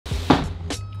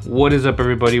What is up,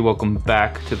 everybody? Welcome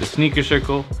back to the Sneaker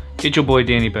Circle. It's your boy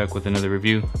Danny back with another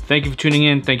review. Thank you for tuning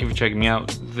in. Thank you for checking me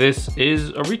out. This is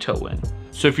a retail win.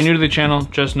 So if you're new to the channel,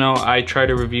 just know I try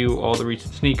to review all the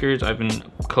recent sneakers I've been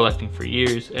collecting for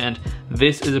years, and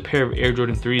this is a pair of Air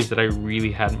Jordan 3s that I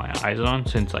really had my eyes on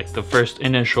since like the first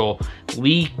initial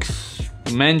leaks,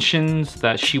 mentions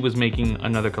that she was making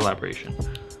another collaboration.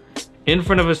 In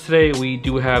front of us today, we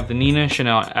do have the Nina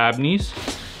Chanel Abneys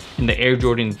in the Air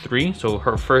Jordan 3, so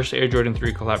her first Air Jordan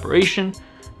 3 collaboration.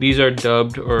 These are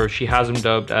dubbed, or she has them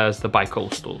dubbed as the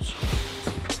Bicoastals.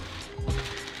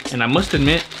 And I must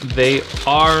admit, they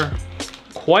are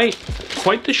quite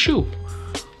the shoe.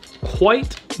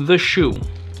 Quite the shoe.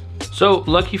 So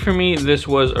lucky for me, this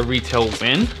was a retail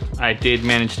win. I did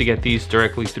manage to get these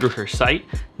directly through her site.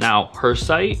 Now, her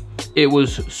site, it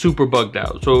was super bugged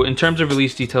out. So in terms of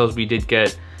release details, we did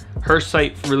get her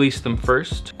site released them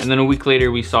first, and then a week later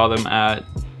we saw them at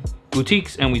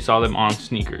boutiques and we saw them on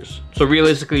sneakers. So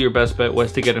realistically, your best bet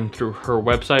was to get them through her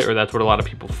website, or that's what a lot of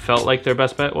people felt like their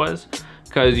best bet was,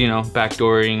 because, you know,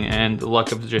 backdooring and the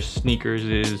luck of just sneakers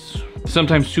is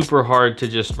sometimes super hard to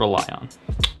just rely on.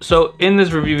 So in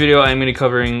this review video, I'm going to be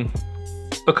covering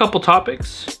a couple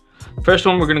topics. First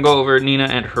one, we're going to go over Nina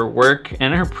and her work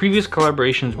and her previous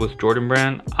collaborations with Jordan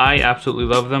Brand. I absolutely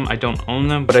love them. I don't own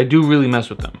them, but I do really mess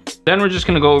with them. Then we're just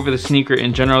going to go over the sneaker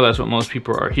in general. That's what most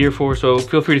people are here for, so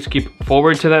feel free to skip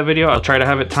forward to that video. I'll try to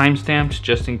have it timestamped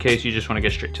just in case you just want to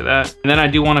get straight to that. And then I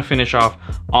do want to finish off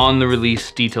on the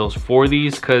release details for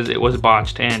these, because it was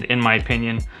botched, and in my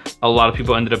opinion, a lot of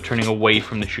people ended up turning away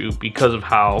from the shoe because of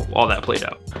how all that played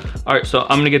out. All right, so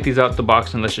I'm going to get these out the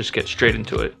box and let's just get straight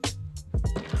into it.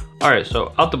 All right,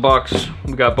 so out the box,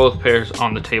 we got both pairs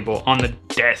on the table, on the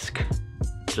desk,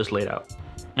 just laid out.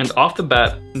 And off the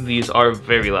bat, these are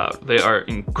very loud. They are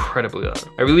incredibly loud.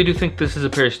 I really do think this is a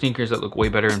pair of sneakers that look way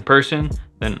better in person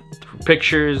than through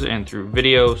pictures and through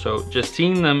video. So just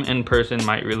seeing them in person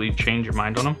might really change your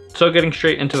mind on them. So getting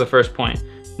straight into the first point,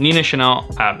 Nina Chanel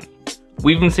Abney.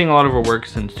 We've been seeing a lot of her work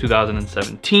since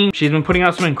 2017. She's been putting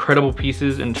out some incredible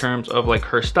pieces in terms of like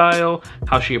her style,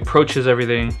 how she approaches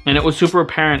everything. And it was super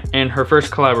apparent in her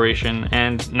first collaboration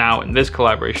and now in this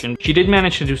collaboration. She did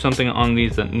manage to do something on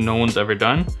these that no one's ever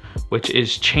done, which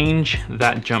is change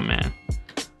that Jumpman.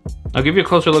 I'll give you a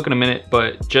closer look in a minute,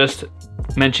 but just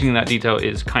mentioning that detail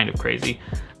is kind of crazy.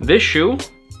 This shoe,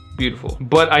 beautiful,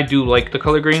 but I do like the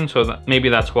color green, so maybe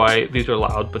that's why these are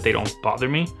loud, but they don't bother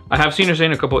me. I have seen her say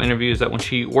in a couple interviews that when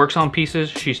she works on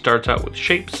pieces, she starts out with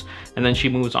shapes and then she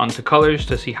moves on to colors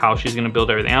to see how she's going to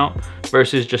build everything out,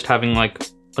 versus just having like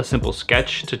a simple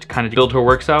sketch to kind of build her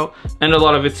works out. And a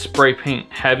lot of it's spray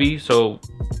paint heavy, so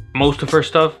most of her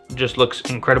stuff just looks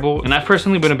incredible, and I've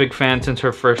personally been a big fan since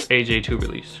her first AJ2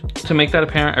 release. To make that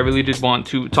apparent, I really did want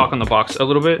to talk on the box a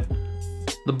little bit.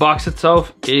 The box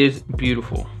itself is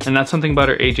beautiful, and that's something about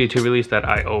her AJ2 release that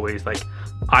I always like.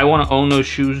 I want to own those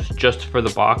shoes just for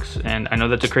the box, and I know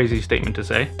that's a crazy statement to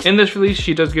say. In this release,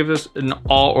 she does give us an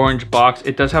all orange box.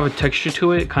 It does have a texture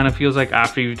to it. It kind of feels like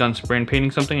after you've done spray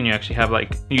painting something and you actually have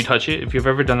like, you touch it. If you've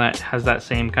ever done that, it has that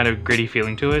same kind of gritty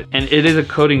feeling to it. And it is a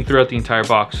coating throughout the entire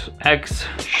box. X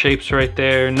shapes right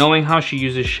there. Knowing how she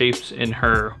uses shapes in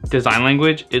her design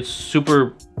language, it's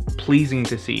super pleasing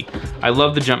to see. I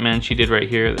love the Jumpman she did right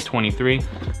here, the 23.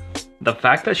 The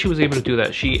fact that she was able to do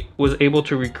that, she was able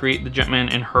to recreate the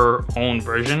Jumpman in her own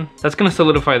version, that's gonna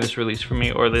solidify this release for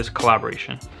me, or this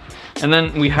collaboration. And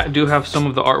then we do have some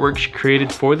of the artwork she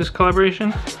created for this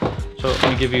collaboration. So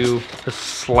let me give you a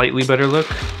slightly better look.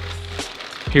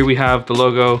 Here we have the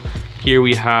logo. Here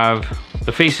we have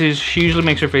the faces. She usually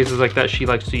makes her faces like that. She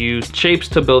likes to use shapes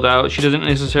to build out. She doesn't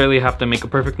necessarily have to make a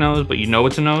perfect nose, but you know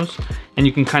it's a nose. And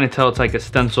you can kind of tell it's like a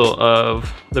stencil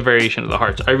of the variation of the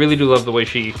hearts. I really do love the way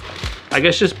she, I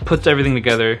guess, just puts everything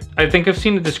together. I think I've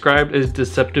seen it described as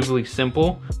deceptively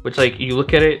simple, which like you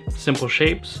look at it, simple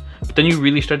shapes, but then you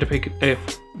really start to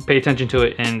pay attention to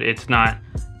it, and it's not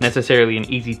necessarily an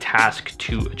easy task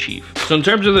to achieve. So in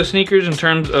terms of the sneakers, in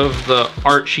terms of the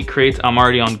art she creates, I'm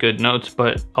already on good notes,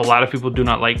 but a lot of people do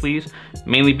not like these,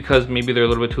 mainly because maybe they're a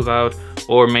little bit too loud,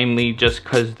 or mainly just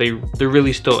because they're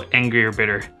really still angry or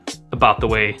bitter about the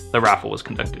way the raffle was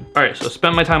conducted. All right, so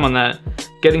spent my time on that,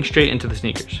 getting straight into the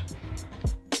sneakers.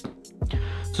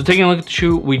 So taking a look at the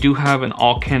shoe, we do have an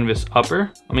all canvas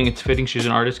upper. I mean, it's fitting, she's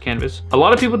an artist, canvas. A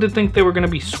lot of people did think they were gonna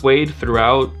be suede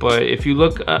throughout, but if you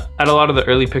look at a lot of the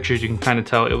early pictures, you can kind of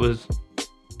tell it was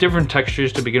different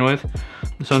textures to begin with.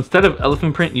 So instead of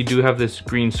elephant print, you do have this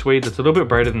green suede that's a little bit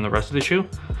brighter than the rest of the shoe.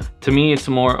 To me, it's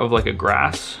more of like a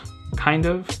grass, kind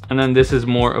of. And then this is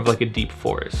more of like a deep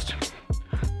forest.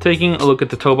 Taking a look at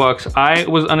the toe box, I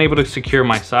was unable to secure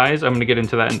my size. I'm gonna get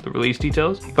into that in the release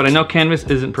details, but I know canvas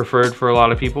isn't preferred for a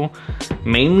lot of people,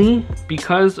 mainly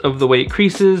because of the way it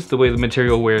creases, the way the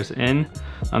material wears in.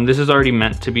 This is already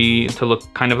meant to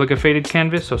look kind of like a faded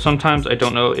canvas, so sometimes I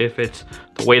don't know if it's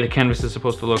the way the canvas is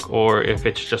supposed to look or if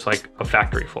it's just like a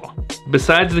factory flaw.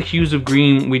 Besides the hues of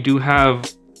green, we do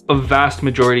have a vast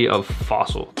majority of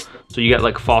fossil. So you get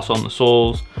like fossil on the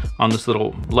soles, on this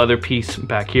little leather piece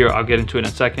back here. I'll get into it in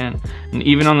a second. And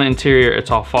even on the interior,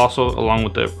 it's all fossil along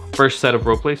with the first set of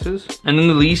rope laces. And then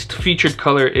the least featured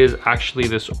color is actually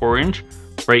this orange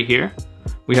right here.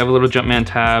 We have a little Jumpman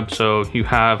tab. So you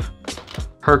have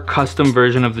her custom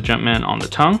version of the Jumpman on the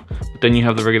tongue, but then you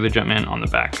have the regular Jumpman on the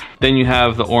back. Then you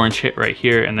have the orange hit right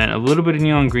here and then a little bit of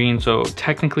neon green. So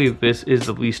technically this is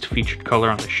the least featured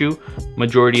color on the shoe.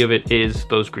 Majority of it is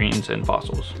those greens and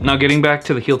fossils. Now getting back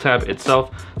to the heel tab itself,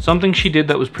 something she did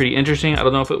that was pretty interesting. I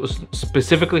don't know if it was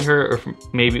specifically her or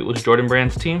maybe it was Jordan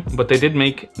Brand's team, but they did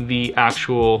make the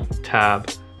actual tab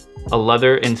a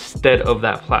leather instead of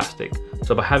that plastic.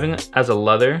 So by having it as a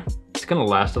leather, it's gonna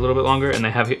last a little bit longer, and they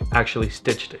have it actually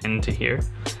stitched into here.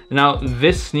 Now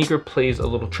this sneaker plays a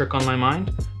little trick on my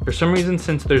mind. For some reason,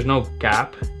 since there's no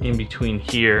gap in between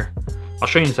here, I'll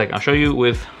show you in a second. I'll show you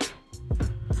with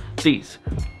these.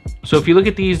 So if you look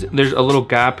at these, there's a little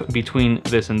gap between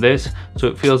this and this. So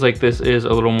it feels like this is a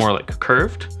little more like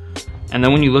curved. And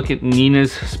then when you look at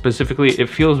Nina's specifically, it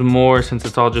feels more, since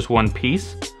it's all just one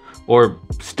piece or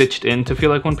stitched in to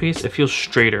feel like one piece, it feels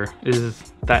straighter.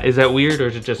 Is that weird, or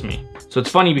is it just me? So it's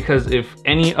funny because if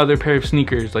any other pair of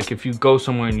sneakers, like if you go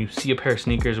somewhere and you see a pair of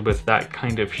sneakers with that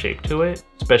kind of shape to it,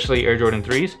 especially Air Jordan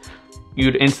 3s,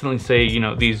 you'd instantly say, you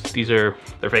know, they're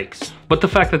fakes. But the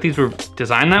fact that these were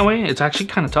designed that way, it's actually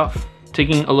kind of tough.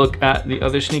 Taking a look at the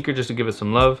other sneaker just to give it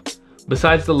some love.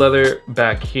 Besides the leather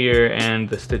back here and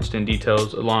the stitched in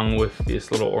details along with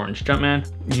this little orange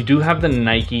Jumpman, you do have the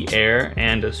Nike Air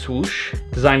and a swoosh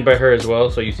designed by her as well.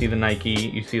 So you see the Nike,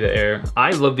 you see the Air. I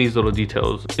love these little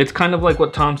details. It's kind of like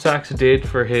what Tom Sachs did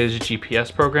for his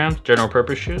GPS programs, general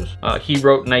purpose shoes. He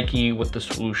wrote Nike with the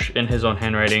swoosh in his own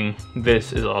handwriting.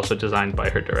 This is also designed by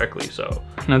her directly. So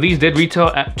now these did retail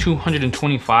at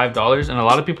 $225, and a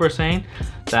lot of people are saying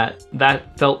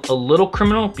that felt a little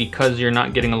criminal because you're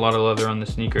not getting a lot of leather on the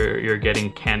sneaker, you're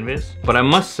getting canvas. But I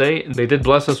must say, they did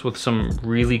bless us with some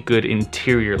really good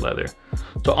interior leather.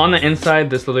 So on the inside,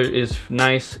 this leather is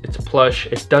nice, it's plush,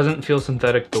 it doesn't feel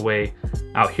synthetic the way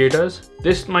out here does.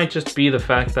 This might just be the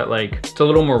fact that like, it's a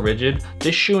little more rigid.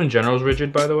 This shoe in general is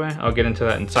rigid, by the way. I'll get into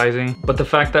that in sizing. But the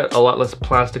fact that a lot less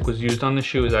plastic was used on the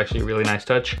shoe is actually a really nice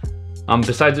touch.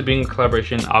 Besides it being a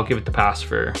collaboration, I'll give it the pass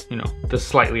for, you know, the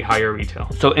slightly higher retail.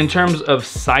 So in terms of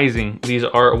sizing, these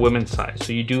are a women's size.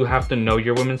 So you do have to know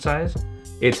your women's size.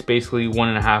 It's basically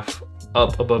 1.5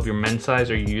 up above your men's size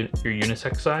or your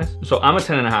unisex size. So I'm a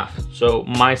 10.5. So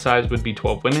my size would be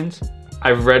 12 women's.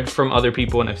 I've read from other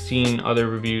people and I've seen other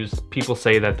reviews. People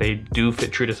say that they do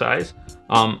fit true to size.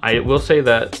 I will say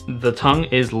that the tongue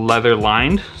is leather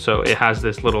lined. So it has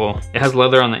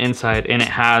leather on the inside and it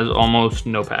has almost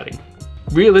no padding.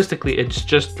 Realistically, it's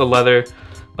just the leather,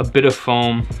 a bit of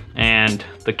foam, and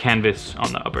the canvas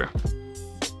on the upper.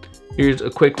 Here's a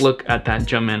quick look at that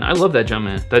Jumpman. I love that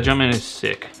Jumpman. That Jumpman is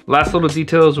sick. Last little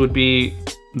details would be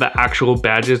the actual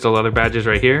badges, the leather badges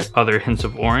right here, other hints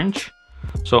of orange.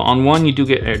 So on one, you do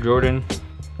get Air Jordan.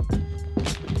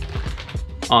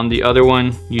 On the other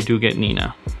one, you do get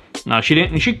Nina. Now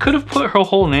she could have put her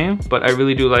whole name, but I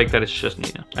really do like that it's just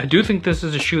Nina. I do think this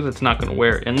is a shoe that's not gonna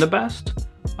wear in the best.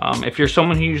 If you're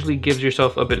someone who usually gives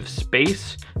yourself a bit of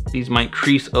space, these might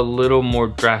crease a little more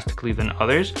drastically than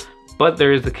others, but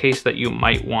there is the case that you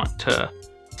might want to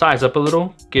size up a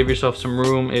little, give yourself some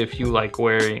room if you like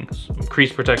wearing some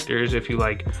crease protectors, if you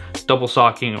like double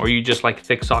socking, or you just like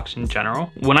thick socks in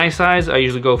general. When I size, I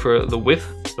usually go for the width,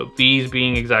 so these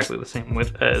being exactly the same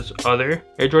width as other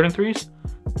Air Jordan 3s.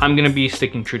 I'm gonna be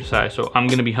sticking true to size, so I'm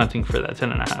gonna be hunting for that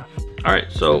 10.5. All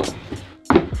right, so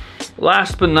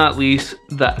last but not least,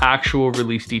 the actual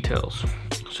release details.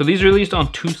 So these released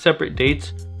on 2 separate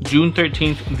dates. June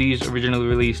 13th, these originally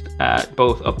released at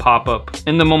both a pop-up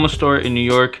in the MoMA store in New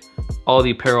York. All the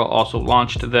apparel also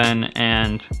launched then,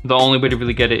 and the only way to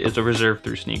really get it is a reserve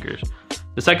through sneakers.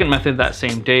 The second method that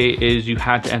same day is you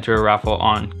had to enter a raffle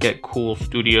on Get Cool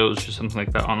Studios or something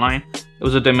like that online. It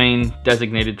was a domain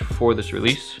designated for this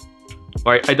release.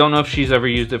 All right, I don't know if she's ever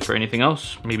used it for anything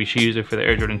else. Maybe she used it for the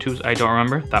Air Jordan 2s. I don't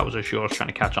remember. That was a shoe I was trying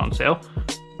to catch on sale.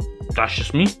 That's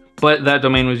just me. But that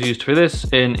domain was used for this,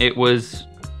 and it was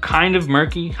kind of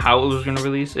murky how it was going to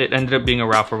release. It ended up being a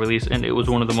raffle release, and it was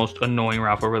one of the most annoying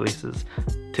raffle releases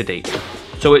to date.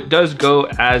 So it does go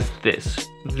as this.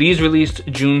 These released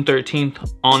June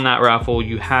 13th. On that raffle,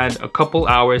 you had a couple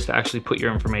hours to actually put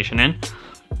your information in.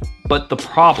 But the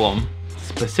problem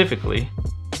specifically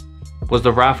was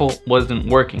the raffle wasn't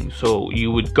working. So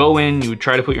you would go in, you would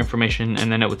try to put your information, and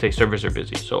then it would say servers are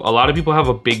busy. So a lot of people have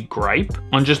a big gripe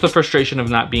on just the frustration of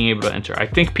not being able to enter. I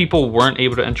think people weren't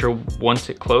able to enter once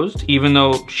it closed, even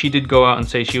though she did go out and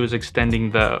say she was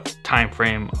extending the time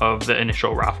frame of the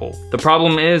initial raffle. The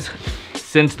problem is,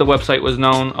 since the website was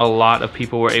known, a lot of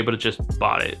people were able to just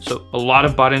bot it. So a lot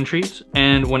of bot entries.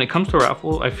 And when it comes to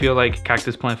raffle, I feel like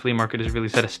Cactus Plant Flea Market has really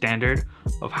set a standard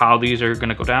of how these are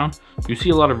gonna go down. You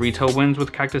see a lot of retail wins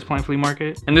with Cactus Plant Flea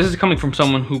Market. And this is coming from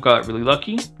someone who got really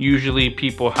lucky. Usually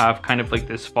people have kind of like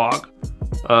this fog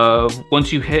of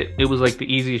once you hit, it was like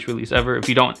the easiest release ever. If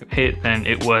you don't hit, then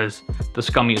it was the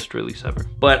scummiest release ever.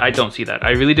 But I don't see that.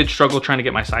 I really did struggle trying to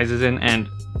get my sizes in, and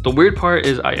the weird part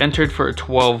is I entered for a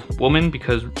 12 woman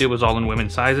because it was all in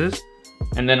women's sizes.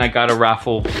 And then I got a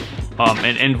raffle,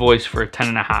 an invoice for a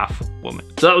 10.5 woman.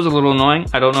 So that was a little annoying.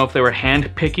 I don't know if they were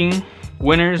hand picking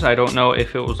winners. I don't know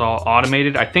if it was all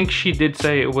automated. I think she did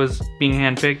say it was being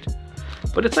hand picked,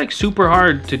 but it's like super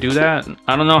hard to do that.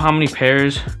 I don't know how many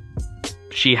pairs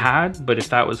she had, but if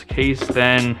that was the case,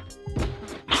 then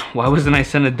why wasn't I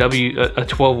sent a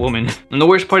 12 woman? And the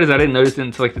worst part is I didn't notice it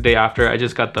until like the day after. I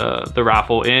just got the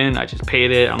raffle in, I just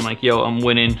paid it. I'm like, yo, I'm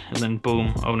winning. And then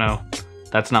boom, oh no,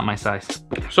 that's not my size.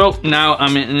 So now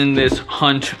I'm in this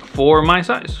hunt for my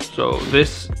size. So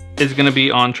this is gonna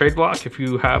be on Trade Block. If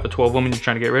you have a 12 woman you're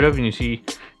trying to get rid of and you see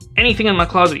anything in my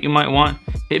closet you might want,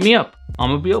 hit me up. I'm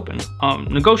gonna be open.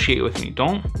 Negotiate with me.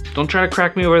 Don't try to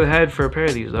crack me over the head for a pair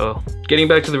of these though. Getting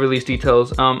back to the release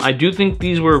details, I do think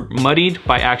these were muddied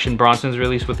by Action Bronson's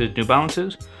release with his New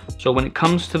Balances. So when it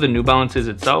comes to the New Balances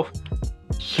itself,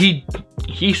 he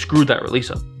screwed that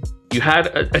release up. You had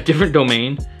a different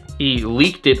domain. He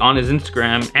leaked it on his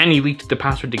Instagram, and he leaked the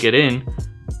password to get in.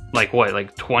 Like what,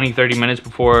 like 20-30 minutes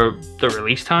before the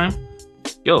release time?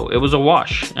 Yo, it was a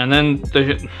wash. And then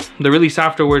the release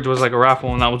afterwards was like a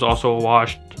raffle, and that was also a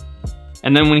wash.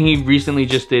 And then when he recently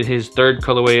just did his third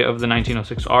colorway of the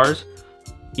 1906Rs,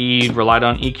 he relied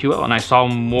on EQL, and I saw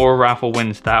more raffle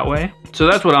wins that way. So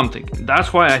that's what I'm thinking.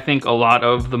 That's why I think a lot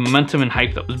of the momentum and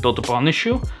hype that was built up on this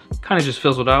shoe kind of just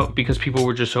fizzled out because people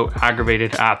were just so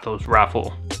aggravated at those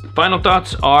raffle. Final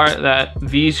thoughts are that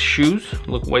these shoes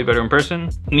look way better in person.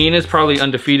 Nina's probably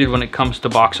undefeated when it comes to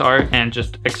box art and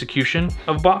just execution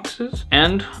of boxes.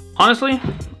 And honestly,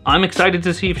 I'm excited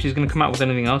to see if she's gonna come out with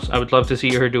anything else. I would love to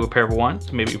see her do a pair of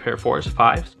 1s, maybe a pair of 4s,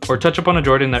 5s, or touch up on a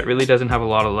Jordan that really doesn't have a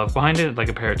lot of love behind it, like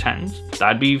a pair of 10s.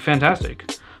 That'd be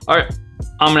fantastic. All right,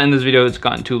 I'm gonna end this video. It's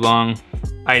gotten too long.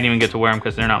 I didn't even get to wear them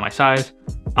because they're not my size.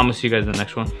 I'm gonna see you guys in the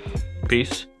next one.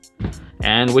 Peace,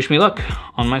 and wish me luck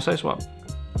on my size swap.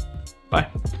 Bye.